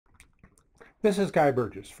This is Guy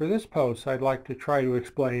Burgess. For this post, I'd like to try to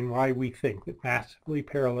explain why we think that massively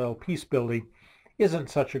parallel peace building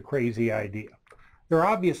isn't such a crazy idea. There are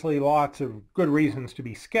obviously lots of good reasons to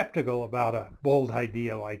be skeptical about a bold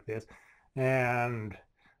idea like this, and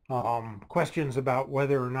questions about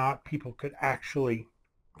whether or not people could actually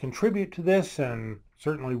contribute to this, and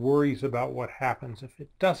certainly worries about what happens if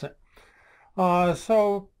it doesn't.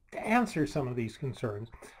 So to answer some of these concerns,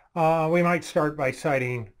 we might start by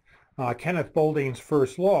citing Kenneth Boulding's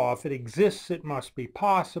first law. If it exists, it must be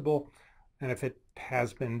possible, and if it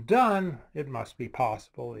has been done, it must be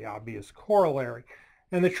possible, the obvious corollary.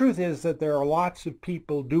 And the truth is that there are lots of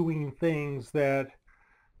people doing things that,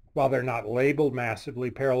 while they're not labeled massively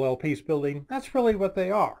parallel peace building, that's really what they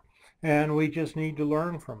are. And we just need to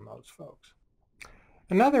learn from those folks.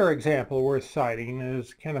 Another example worth citing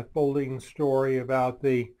is Kenneth Boulding's story about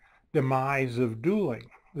the demise of dueling.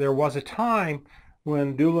 There was a time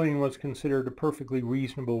when dueling was considered a perfectly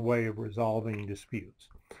reasonable way of resolving disputes.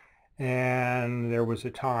 And there was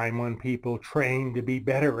a time when people trained to be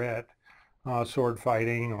better at sword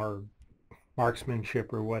fighting or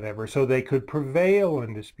marksmanship or whatever, so they could prevail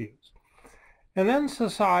in disputes. And then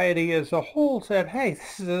society as a whole said, hey,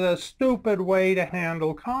 this is a stupid way to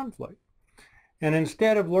handle conflict. And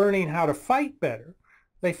instead of learning how to fight better,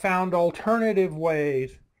 they found alternative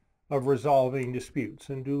ways of resolving disputes,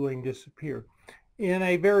 and dueling disappeared. In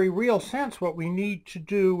a very real sense, what we need to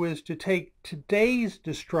do is to take today's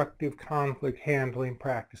destructive conflict handling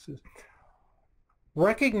practices,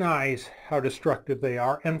 recognize how destructive they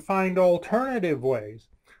are, and find alternative ways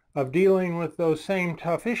of dealing with those same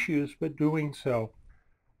tough issues, but doing so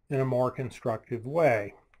in a more constructive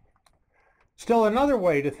way. Still, another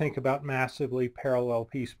way to think about massively parallel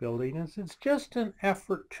peace building is it's just an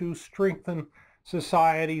effort to strengthen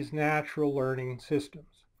society's natural learning systems.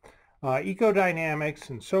 Ecodynamics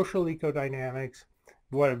and social ecodynamics,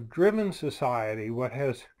 what have driven society, what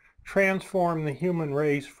has transformed the human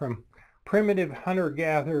race from primitive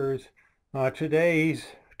hunter-gatherers to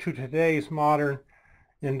today's modern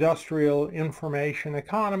industrial information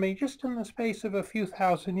economy just in the space of a few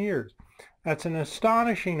thousand years. That's an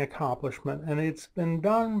astonishing accomplishment, and it's been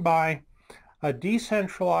done by a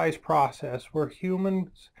decentralized process where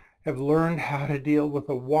humans have learned how to deal with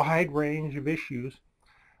a wide range of issues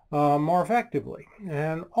more effectively.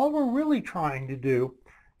 And all we're really trying to do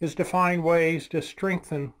is to find ways to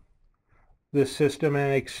strengthen this system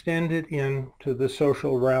and extend it into the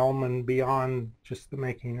social realm and beyond just the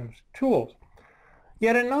making of tools.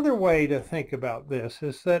 Yet another way to think about this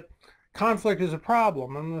is that conflict is a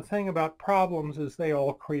problem, and the thing about problems is they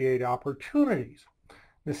all create opportunities.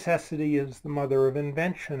 Necessity is the mother of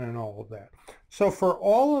invention and all of that. So for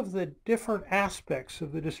all of the different aspects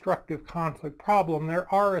of the destructive conflict problem, there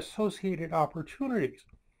are associated opportunities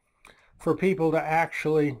for people to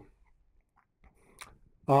actually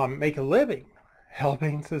make a living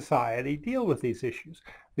helping society deal with these issues.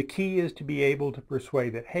 The key is to be able to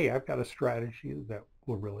persuade that, hey, I've got a strategy that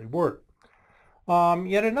will really work.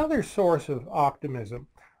 Yet another source of optimism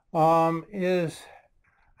is,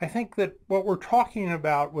 I think that what we're talking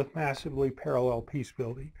about with massively parallel peace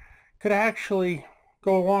building could actually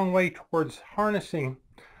go a long way towards harnessing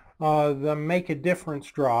the make a difference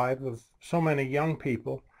drive of so many young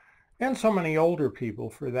people and so many older people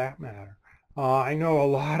for that matter. I know a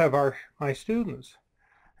lot of my students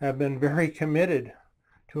have been very committed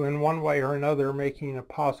to, in one way or another, making a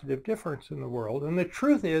positive difference in the world. And the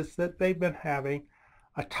truth is that they've been having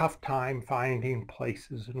a tough time finding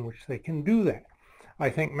places in which they can do that. I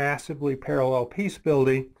think massively parallel peace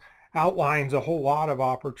building outlines a whole lot of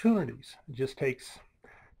opportunities. It just takes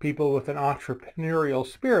people with an entrepreneurial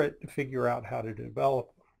spirit to figure out how to develop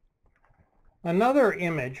them. Another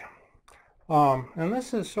image, and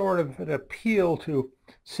this is sort of an appeal to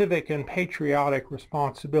civic and patriotic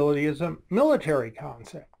responsibility, is a military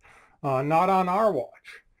concept, not on our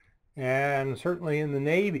watch. And certainly in the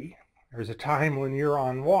Navy, there's a time when you're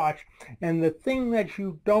on watch, and the thing that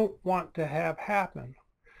you don't want to have happen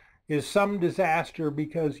is some disaster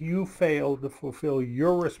because you failed to fulfill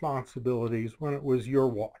your responsibilities when it was your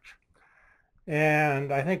watch.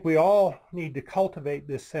 And I think we all need to cultivate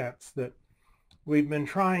this sense that we've been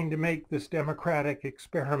trying to make this democratic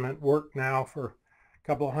experiment work now for a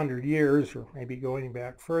couple of hundred years, or maybe going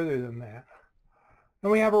back further than that.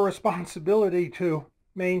 And we have a responsibility to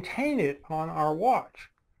maintain it on our watch.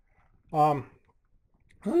 And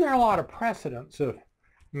there are a lot of precedents of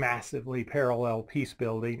massively parallel peace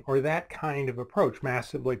building, or that kind of approach,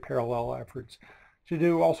 massively parallel efforts to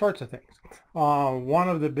do all sorts of things. One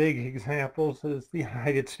of the big examples is the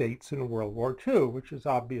United States in World War II, which is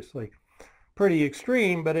obviously pretty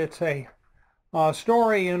extreme, but it's a A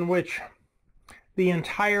story in which the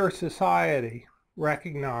entire society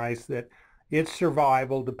recognized that its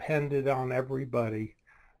survival depended on everybody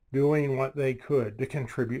doing what they could to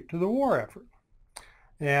contribute to the war effort.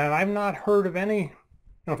 And I've not heard of any,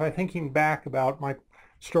 if I'm thinking back about my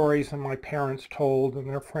stories that my parents told and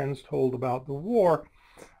their friends told about the war,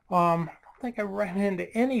 I don't think I ran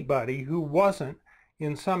into anybody who wasn't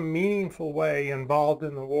in some meaningful way involved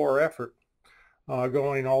in the war effort,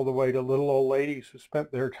 going all the way to little old ladies who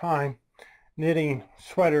spent their time knitting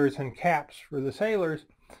sweaters and caps for the sailors,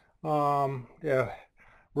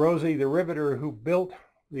 Rosie the Riveter who built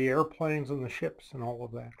the airplanes and the ships and all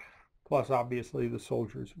of that, plus obviously the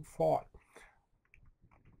soldiers who fought.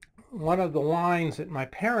 One of the lines that my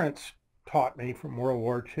parents taught me from World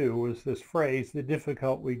War II was this phrase, "The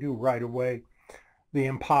difficult we do right away, the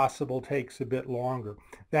impossible takes a bit longer."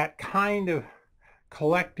 That kind of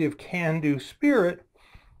collective can-do spirit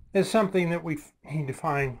is something that we need to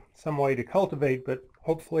find some way to cultivate, but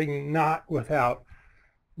hopefully not without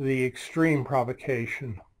the extreme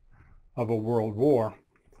provocation of a world war.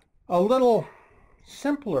 A little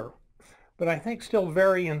simpler, but I think still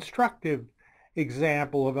very instructive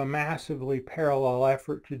example of a massively parallel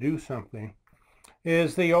effort to do something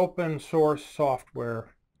is the open source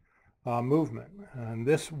software movement. And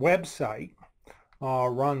this website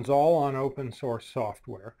runs all on open source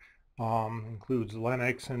software. Includes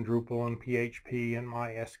Linux and Drupal and PHP and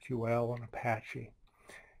MySQL and Apache.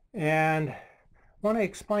 And I want to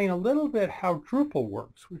explain a little bit how Drupal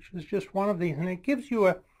works, which is just one of these, and it gives you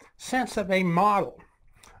a sense of a model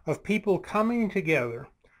of people coming together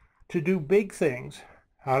to do big things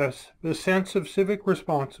out of the sense of civic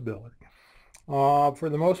responsibility. For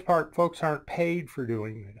the most part, folks aren't paid for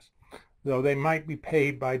doing this, though they might be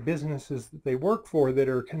paid by businesses that they work for that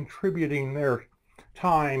are contributing their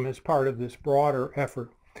time as part of this broader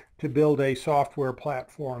effort to build a software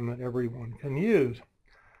platform that everyone can use.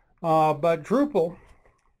 But Drupal,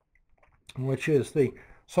 which is the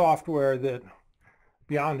software that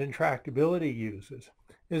Beyond Intractability uses,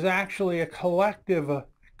 is actually a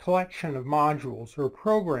collection of modules or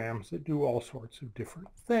programs that do all sorts of different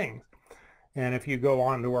things. And if you go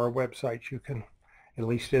onto our website, you can, at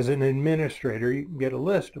least as an administrator, you can get a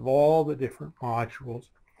list of all the different modules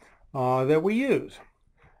that we use.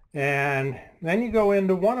 And then you go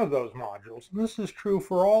into one of those modules, and this is true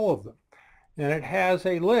for all of them. And it has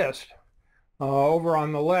a list. Over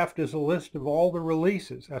on the left is a list of all the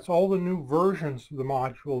releases. That's all the new versions of the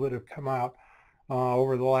module that have come out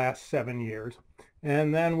over the last 7 years.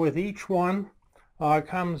 And then with each one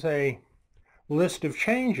comes a list of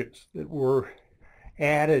changes that were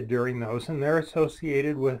added during those, and they're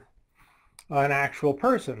associated with an actual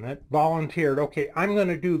person that volunteered, okay, I'm going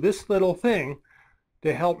to do this little thing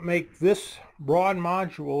to help make this broad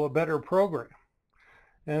module a better program.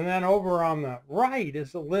 And then over on the right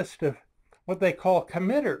is a list of what they call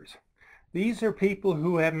committers. These are people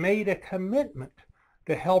who have made a commitment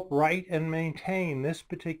to help write and maintain this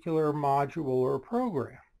particular module or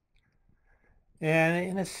program. And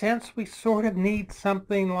in a sense, we sort of need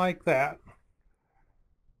something like that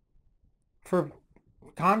for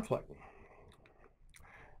conflict.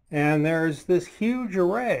 And there's this huge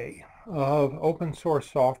array of open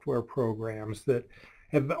source software programs that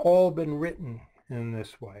have all been written in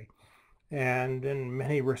this way. And in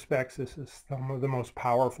many respects, this is some of the most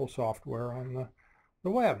powerful software on the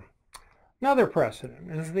web. Another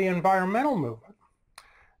precedent is the environmental movement.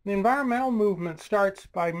 The environmental movement starts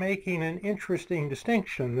by making an interesting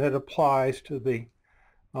distinction that applies to the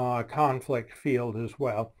conflict field as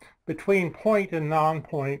well, between point and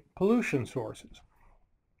non-point pollution sources.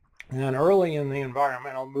 And early in the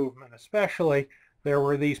environmental movement especially, there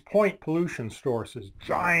were these point pollution sources,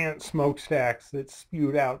 giant smokestacks that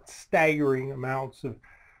spewed out staggering amounts of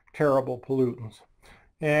terrible pollutants.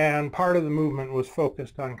 And part of the movement was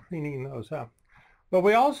focused on cleaning those up. But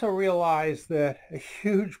we also realized that a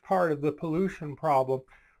huge part of the pollution problem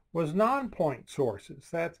was non-point sources.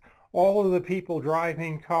 That's all of the people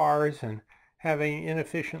driving cars and having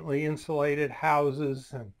inefficiently insulated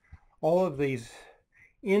houses and all of these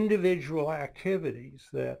individual activities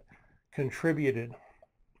that contributed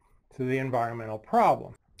to the environmental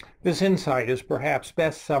problem. This insight is perhaps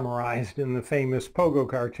best summarized in the famous Pogo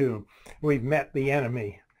cartoon. We've met the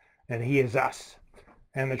enemy, and he is us.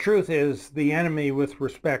 And the truth is, the enemy with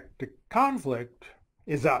respect to conflict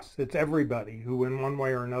is us. It's everybody who in one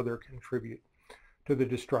way or another contribute to the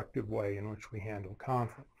destructive way in which we handle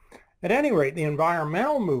conflict. At any rate, the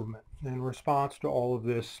environmental movement in response to all of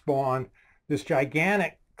this spawned this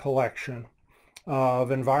gigantic collection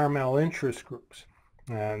of environmental interest groups.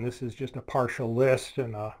 And this is just a partial list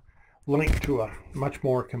and a link to a much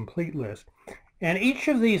more complete list. And each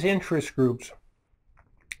of these interest groups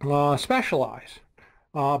specialize,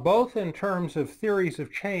 both in terms of theories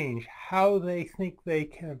of change, how they think they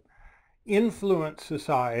can influence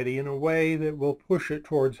society in a way that will push it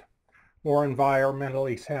towards more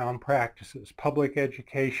environmentally sound practices, public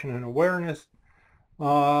education and awareness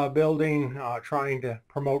building, trying to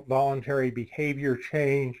promote voluntary behavior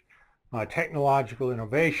change, technological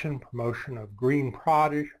innovation, promotion of green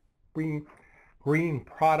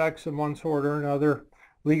products of one sort or another,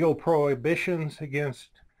 legal prohibitions against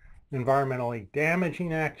environmentally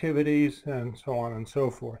damaging activities, and so on and so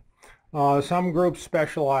forth. Some groups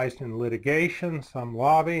specialized in litigation, some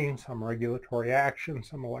lobbying, some regulatory action,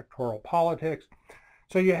 some electoral politics.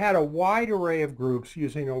 So you had a wide array of groups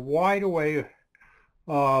using a wide array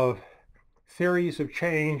of theories of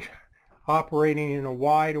change, operating in a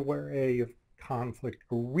wide array of conflict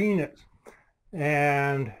arenas.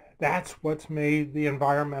 And that's what's made the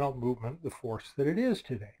environmental movement the force that it is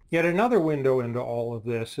today. Yet another window into all of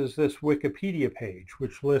this is this Wikipedia page,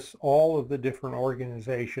 which lists all of the different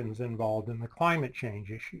organizations involved in the climate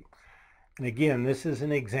change issue. And again, this is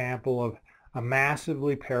an example of a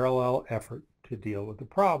massively parallel effort to deal with the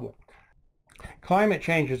problem. Climate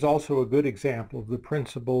change is also a good example of the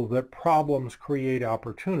principle that problems create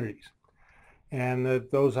opportunities, and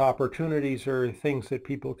that those opportunities are things that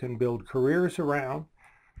people can build careers around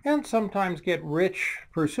and sometimes get rich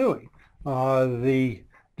pursuing. The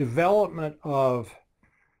development of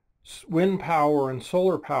wind power and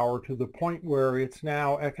solar power to the point where it's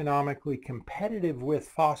now economically competitive with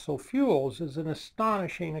fossil fuels is an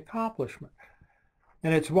astonishing accomplishment.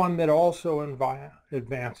 And it's one that also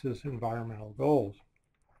advances environmental goals.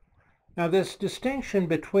 Now, this distinction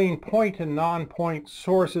between point and non-point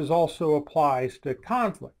sources also applies to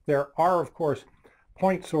conflict. There are, of course,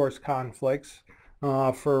 point source conflicts.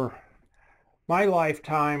 For my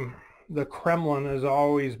lifetime, the Kremlin has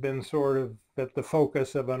always been sort of at the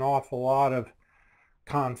focus of an awful lot of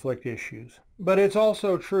conflict issues. But it's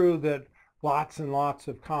also true that lots and lots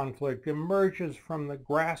of conflict emerges from the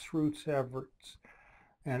grassroots efforts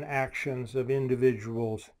and actions of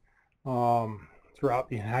individuals throughout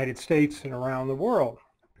the United States and around the world.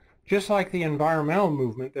 Just like the environmental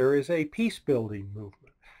movement, there is a peace-building movement.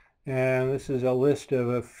 And this is a list of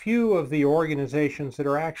a few of the organizations that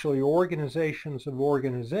are actually organizations of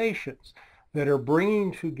organizations that are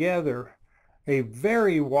bringing together a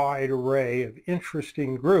very wide array of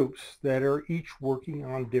interesting groups that are each working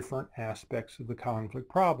on different aspects of the conflict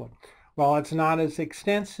problem. While it's not as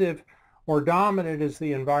extensive or dominant as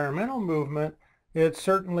the environmental movement, it's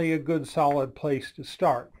certainly a good solid place to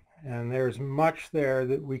start. And there's much there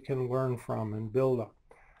that we can learn from and build on.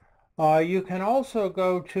 You can also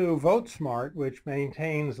go to VoteSmart, which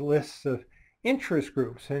maintains lists of interest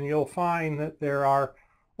groups, and you'll find that there are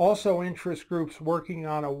also interest groups working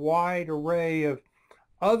on a wide array of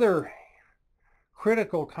other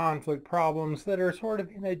critical conflict problems that are sort of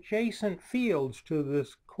in adjacent fields to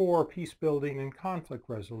this core peace building and conflict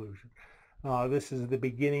resolution. This is the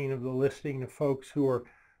beginning of the listing of folks who are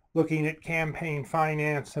looking at campaign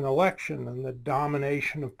finance and election and the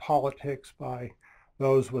domination of politics by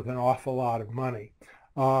those with an awful lot of money.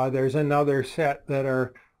 There's another set that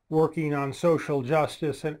are working on social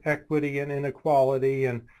justice and equity and inequality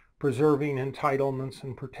and preserving entitlements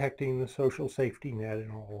and protecting the social safety net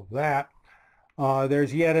and all of that.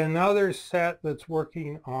 There's yet another set that's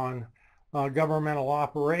working on governmental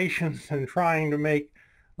operations and trying to make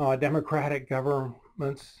democratic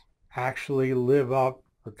governments actually live up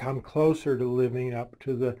or come closer to living up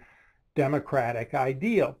to the democratic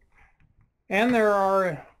ideal. And there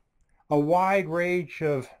are a wide range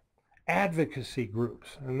of advocacy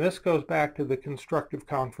groups. And this goes back to the constructive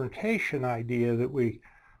confrontation idea that we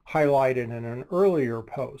highlighted in an earlier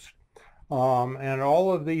post. And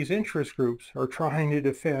all of these interest groups are trying to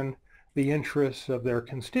defend the interests of their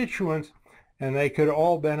constituents, and they could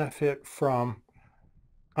all benefit from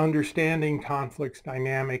understanding conflicts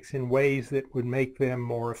dynamics in ways that would make them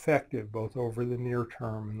more effective, both over the near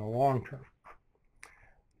term and the long term.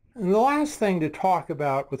 And the last thing to talk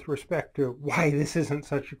about with respect to why this isn't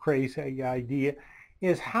such a crazy idea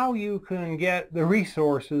is how you can get the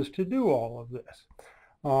resources to do all of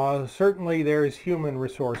this. Certainly there's human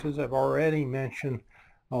resources. I've already mentioned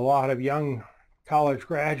a lot of young college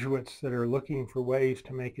graduates that are looking for ways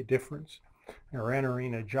to make a difference. They're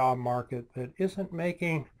entering a job market that isn't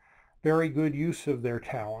making very good use of their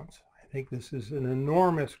talents. I think this is an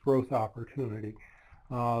enormous growth opportunity.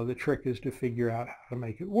 The trick is to figure out how to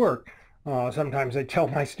make it work. Sometimes I tell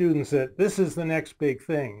my students that this is the next big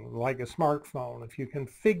thing, like a smartphone. If you can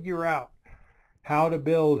figure out how to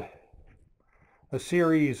build a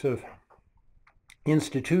series of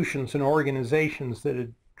institutions and organizations that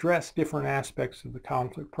address different aspects of the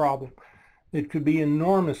conflict problem, it could be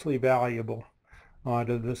enormously valuable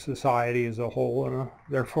to the society as a whole, and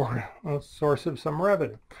therefore a source of some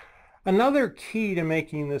revenue. Another key to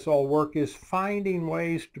making this all work is finding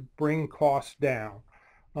ways to bring costs down.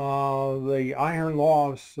 The iron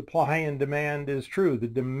law of supply and demand is true. The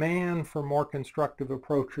demand for more constructive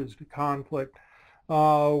approaches to conflict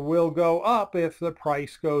will go up if the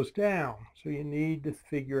price goes down. So you need to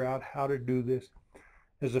figure out how to do this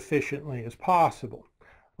as efficiently as possible.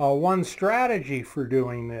 One strategy for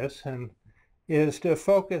doing this is to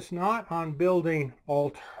focus not on building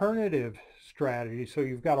alternative strategies, so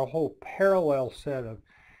you've got a whole parallel set of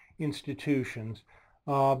institutions,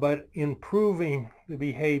 but improving the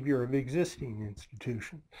behavior of existing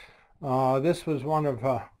institutions. This was one of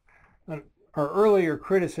our earlier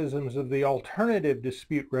criticisms of the alternative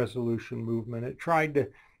dispute resolution movement. It tried to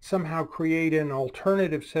somehow create an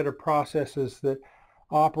alternative set of processes that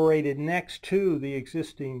operated next to the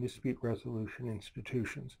existing dispute resolution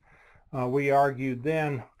institutions. We argued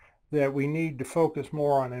then that we need to focus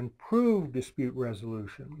more on improved dispute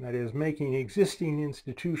resolution, that is, making existing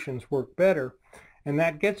institutions work better, and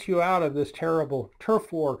that gets you out of this terrible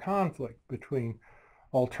turf war conflict between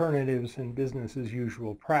alternatives and business as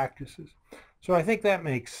usual practices. So I think that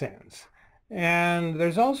makes sense. And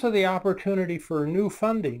there's also the opportunity for new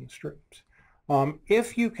funding streams.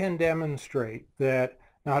 If you can demonstrate that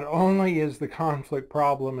not only is the conflict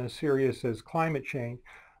problem as serious as climate change,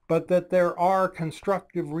 but that there are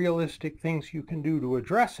constructive, realistic things you can do to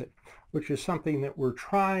address it, which is something that we're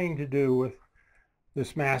trying to do with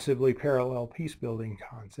this massively parallel peace-building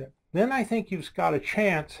concept, then I think you've got a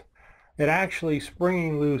chance at actually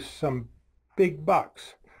springing loose some big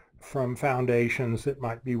bucks from foundations that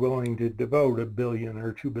might be willing to devote $1 billion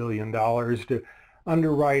or $2 billion to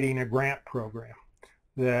underwriting a grant program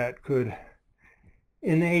that could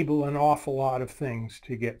enable an awful lot of things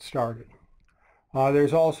to get started.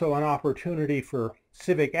 There's also an opportunity for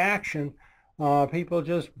civic action, people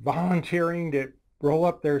just volunteering to roll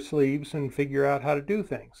up their sleeves and figure out how to do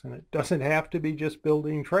things. And it doesn't have to be just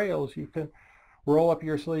building trails. You can roll up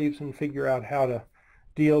your sleeves and figure out how to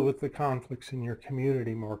deal with the conflicts in your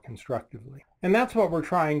community more constructively. And that's what we're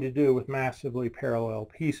trying to do with massively parallel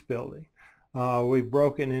peace building. We've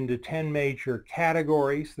broken into 10 major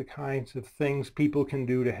categories, the kinds of things people can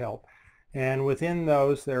do to help. And within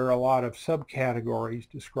those, there are a lot of subcategories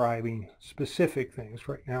describing specific things.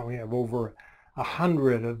 Right now, we have over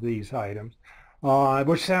 100 of these items,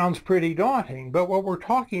 which sounds pretty daunting. But what we're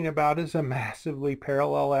talking about is a massively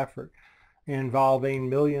parallel effort involving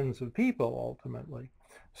millions of people, ultimately.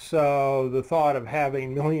 So the thought of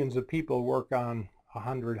having millions of people work on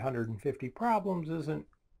 100, 150 problems isn't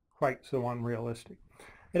quite so unrealistic.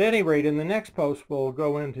 At any rate, in the next post, we'll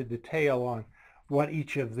go into detail on what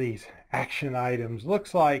each of these action items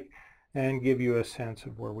looks like and give you a sense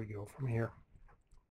of where we go from here.